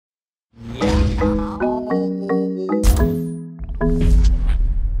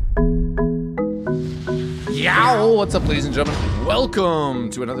What's up, ladies and gentlemen?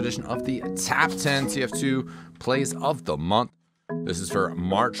 Welcome to another edition of the Top 10 TF2 Plays of the Month. This is for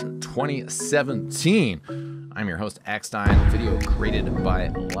March 2017. I'm your host, Ahlstrom. Video created by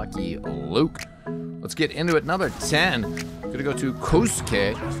Lucky Luke. Let's get into it. Another 10. Gonna go to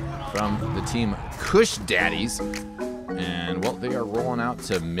Kosuke from the team Kush Daddies. And, well, they are rolling out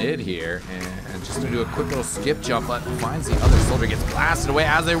to mid here. And just to do a quick little skip jump, but finds the other soldier, gets blasted away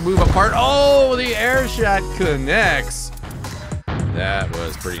as they move apart. Oh, the air shot connects. That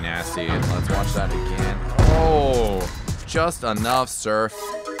was pretty nasty. Let's watch that again. Oh, just enough surf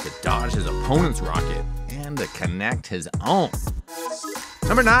to dodge his opponent's rocket and to connect his own.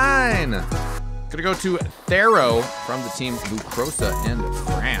 Number 9. Gonna go to Thero from the team Lucrosa in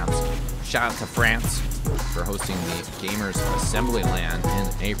France. Shout out to France for hosting the Gamers Assembly Land in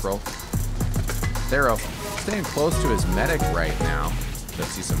April. Thero staying close to his medic right now.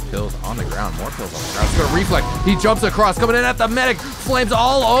 Let's see some pills on the ground. More pills on the ground. Let's go to Reflect. He jumps across, coming in at the medic. Flames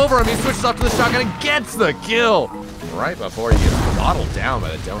all over him. He switches up to the shotgun and gets the kill right before he gets throttled down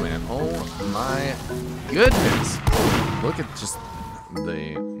by the demo man. Oh my goodness. Look at just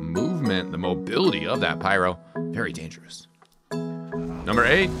the movement, the mobility of that pyro. Very dangerous. Number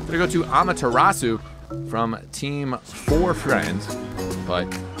 8, gonna go to Amaterasu from Team 4 Friends, but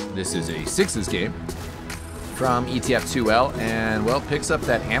this is a sixes game from ETF2L, and, well, picks up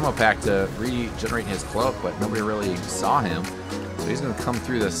that ammo pack to regenerate his cloak, but nobody really saw him, so he's gonna come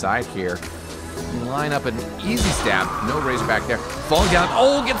through the side here, line up an easy stab, no Razorback there, falling down,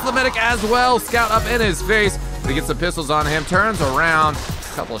 oh, gets the medic as well, Scout up in his face, but he gets the pistols on him, turns around,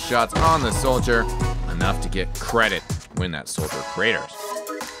 a couple of shots on the soldier, enough to get credit when that soldier craters.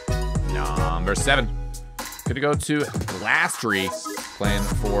 Number 7. Gonna go to Glossner, playing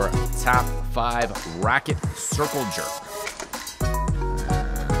for Top 5 Rocket Circle Jerk.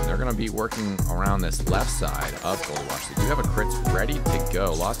 And they're gonna be working around this left side of Gold Watch. They do have a crit ready to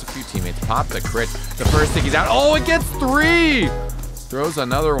go. Lost a few teammates, popped the crit. The first stick he's out. Oh, it gets 3! Throws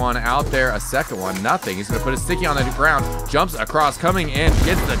another one out there, a second one, nothing. He's gonna put a sticky on the ground, jumps across, coming in,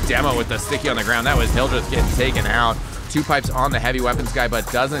 gets the demo with the sticky on the ground. That was Hildreth getting taken out. 2 pipes on the heavy weapons guy, but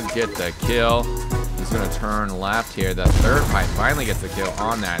doesn't get the kill. He's gonna turn left here. The third pipe finally gets the kill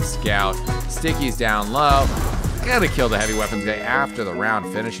on that scout. Sticky's down low. Gotta kill the heavy weapons guy after the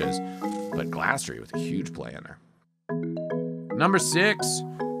round finishes. But Glossner with a huge play in there. Number 6,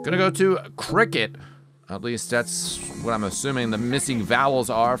 gonna go to Cricket. At least that's what I'm assuming the missing vowels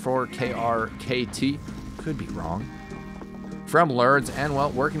are for KRKT. Could be wrong. From Lurds, and, well,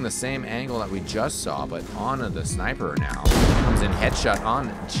 working the same angle that we just saw, but onto the sniper now. Comes in headshot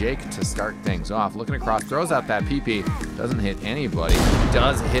on Jake to start things off. Looking across, throws out that PP, doesn't hit anybody.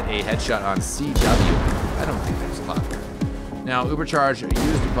 Does hit a headshot on CW. I don't think there's luck. Now, Ubercharge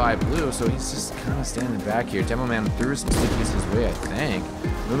used by Blue, so he's just kind of standing back here. Demo Man threw some stickies his way, I think.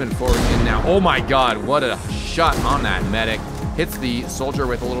 Moving forward in now. Oh my god, what a shot on that medic. Hits the soldier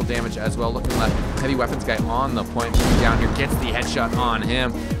with a little damage as well. Looking left, heavy weapons guy on the point. Moving down here, gets the headshot on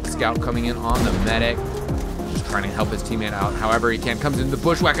him. Scout coming in on the medic. Just trying to help his teammate out. However, he can't. Comes into the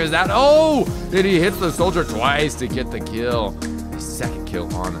bushwhackers out. Oh! And he hits the soldier twice to get the kill. The second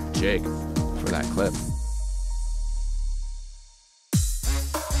kill on Jake for that clip.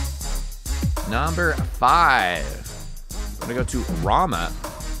 Number 5. I'm gonna go to Rama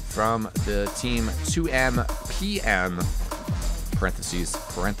from the team 2MPM. Parentheses.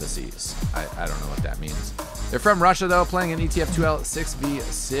 I don't know what that means. They're from Russia, though, playing in ETF2L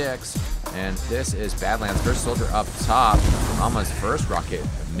 6v6. And this is Badlands. First soldier up top. Rama's first rocket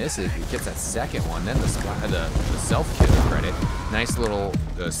misses. He gets that second one. Then the self-kill credit. Nice little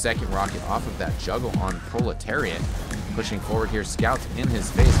second rocket off of that juggle on Proletariat. Pushing forward here. Scouts in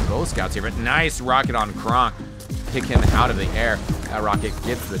his face. Both scouts here. But nice rocket on Kronk. Pick him out of the air. That rocket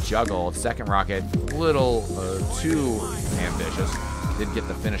gets the juggle. Second rocket, little too ambitious. Did get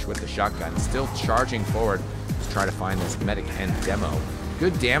the finish with the shotgun. Still charging forward to try to find this medic and demo.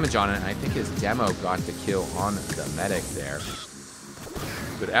 Good damage on it. I think his demo got the kill on the medic there.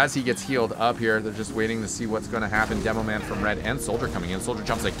 But as he gets healed up here, they're just waiting to see what's going to happen. Demo man from red and soldier coming in. Soldier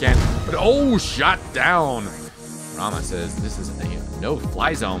jumps again, but oh, shot down. Rama says this is a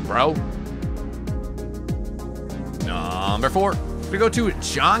no-fly zone, bro. Number 4, we go to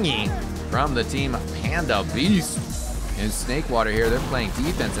Changi from the team Panda Beast. In Snakewater here, they're playing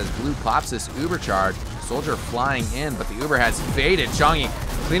defense as Blue pops this Uber charge. Soldier flying in, but the Uber has faded. Changi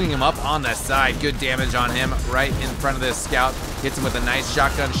cleaning him up on the side. Good damage on him right in front of this scout. Hits him with a nice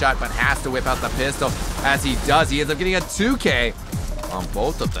shotgun shot, but has to whip out the pistol. As he does, he ends up getting a 2K on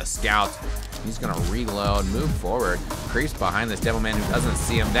both of the scouts. He's gonna reload, move forward, creeps behind this Devilman who doesn't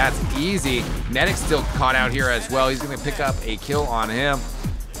see him. That's easy. Medic's still caught out here as well. He's gonna pick up a kill on him.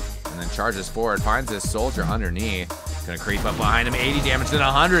 And then charges forward, finds this soldier underneath. Gonna creep up behind him, 80 damage, then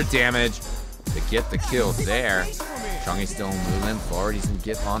 100 damage to get the kill there. Chongy's still moving forward. He's gonna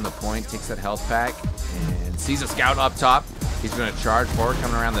get on the point, takes that health pack, and sees a scout up top. He's gonna charge forward,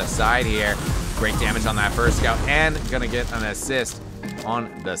 coming around the side here. Great damage on that first scout, and gonna get an assist on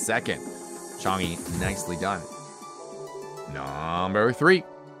the second. Chongy, nicely done. Number 3.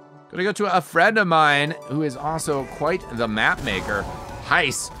 Gonna go to a friend of mine who is also quite the map maker,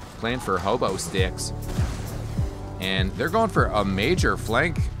 Heis, playing for Hobo Sticks. And they're going for a major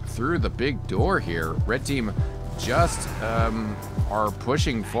flank through the big door here. Red team just are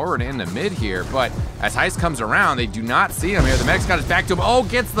pushing forward in the mid here, but as Heis comes around, they do not see him here. The medic's got his back to him. Oh,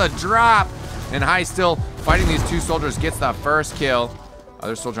 gets the drop. And Heis still fighting these two soldiers, gets the first kill.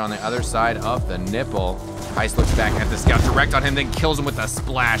 Other soldier on the other side of the nipple. Heis looks back at the scout, direct on him, then kills him with a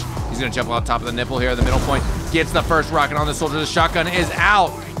splash. He's gonna jump on top of the nipple here at the middle point, gets the first rocket on the soldier. The shotgun is out.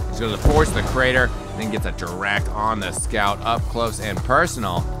 He's gonna force the crater, then gets a direct on the scout up close and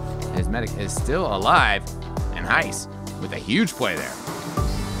personal. His medic is still alive, and Heis with a huge play there.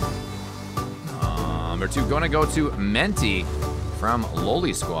 Number 2, gonna go to Menti from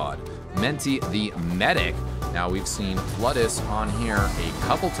Loli Squad. Menti the medic. Now we've seen Floodus on here a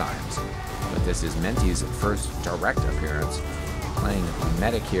couple times, but this is Menti's first direct appearance. Playing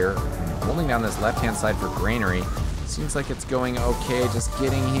medic here, holding down this left-hand side for Granary. Seems like it's going okay, just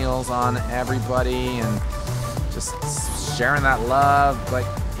getting heals on everybody and just sharing that love, but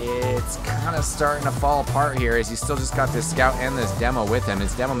it's kind of starting to fall apart here as he's still just got this scout and this demo with him.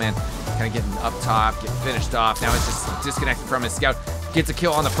 His demo man kind of getting up top, getting finished off. Now he's just disconnected from his scout. Gets a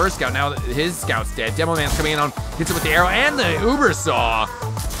kill on the first scout. Now his scout's dead. Demo man's coming in on, hits it with the arrow and the Uber Saw.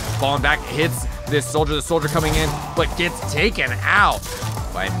 Falling back, hits this soldier. The soldier coming in, but gets taken out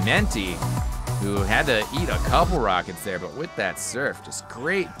by Menti, who had to eat a couple rockets there, but with that surf, just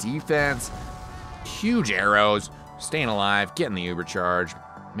great defense, huge arrows, staying alive, getting the Uber charge,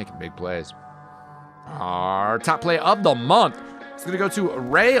 making big plays. Our top play of the month is gonna go to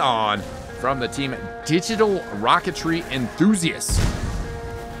Rayon from the team Digital Rocketry Enthusiasts.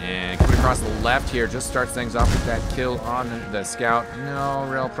 And coming across the left here, just starts things off with that kill on the scout. No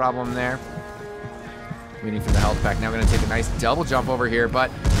real problem there. Waiting for the health pack. Now gonna take a nice double jump over here, but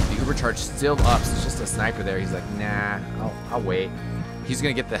the Uber charge still up, so it's just a sniper there. He's like, nah, I'll wait. He's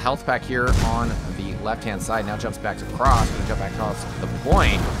gonna get the health pack here on the left-hand side. Now jumps back to cross, gonna jump back across the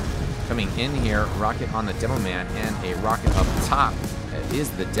point. Coming in here, rocket on the Devil Man and a rocket up top. That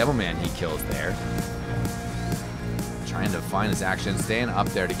is the Devil Man he kills there. Trying to find his action, staying up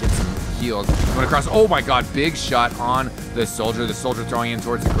there to get some heals. Going across, oh my god, big shot on the soldier. The soldier throwing in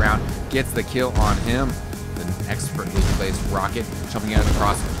towards the ground, gets the kill on him. Then expertly placed rocket, jumping out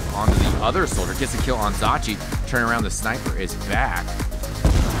across onto the other soldier, gets a kill on Zachi. Turning around, the sniper is back.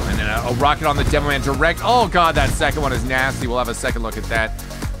 And then a rocket on the Devilman direct. Oh god, that second one is nasty. We'll have a second look at that.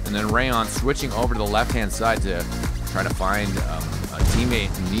 And then Rayon switching over to the left-hand side to try to find a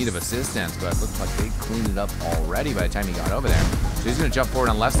teammate in need of assistance, but it looks like they cleaned it up already by the time he got over there. So he's gonna jump forward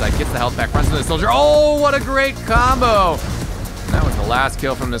on the left side, gets the health back, runs into the soldier. Oh, what a great combo! And that was the last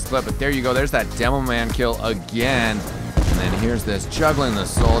kill from this clip, but there you go. There's that Demo Man kill again. And then here's this juggling the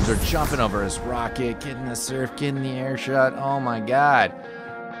soldier, jumping over his rocket, getting the surf, getting the air shot. Oh my god.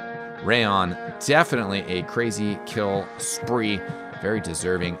 Rayon, definitely a crazy kill spree. Very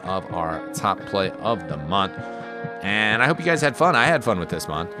deserving of our top play of the month. And I hope you guys had fun. I had fun with this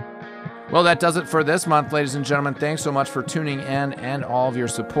month. Well, that does it for this month, ladies and gentlemen. Thanks so much for tuning in and all of your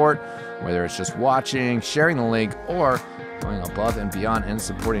support, whether it's just watching, sharing the link, or going above and beyond and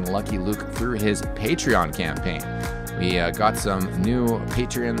supporting Lucky Luke through his Patreon campaign. We got some new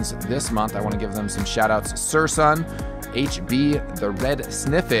Patreons this month. I want to give them some shout outs. Sursun, HB, The Red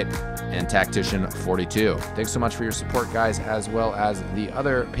Sniffit, and Tactician 42. Thanks so much for your support, guys, as well as the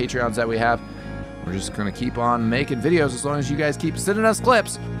other Patreons that we have. We're just going to keep on making videos as long as you guys keep sending us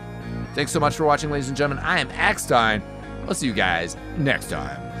clips. Thanks so much for watching, ladies and gentlemen. I am Axstein. I'll see you guys next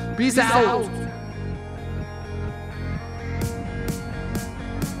time. Peace out.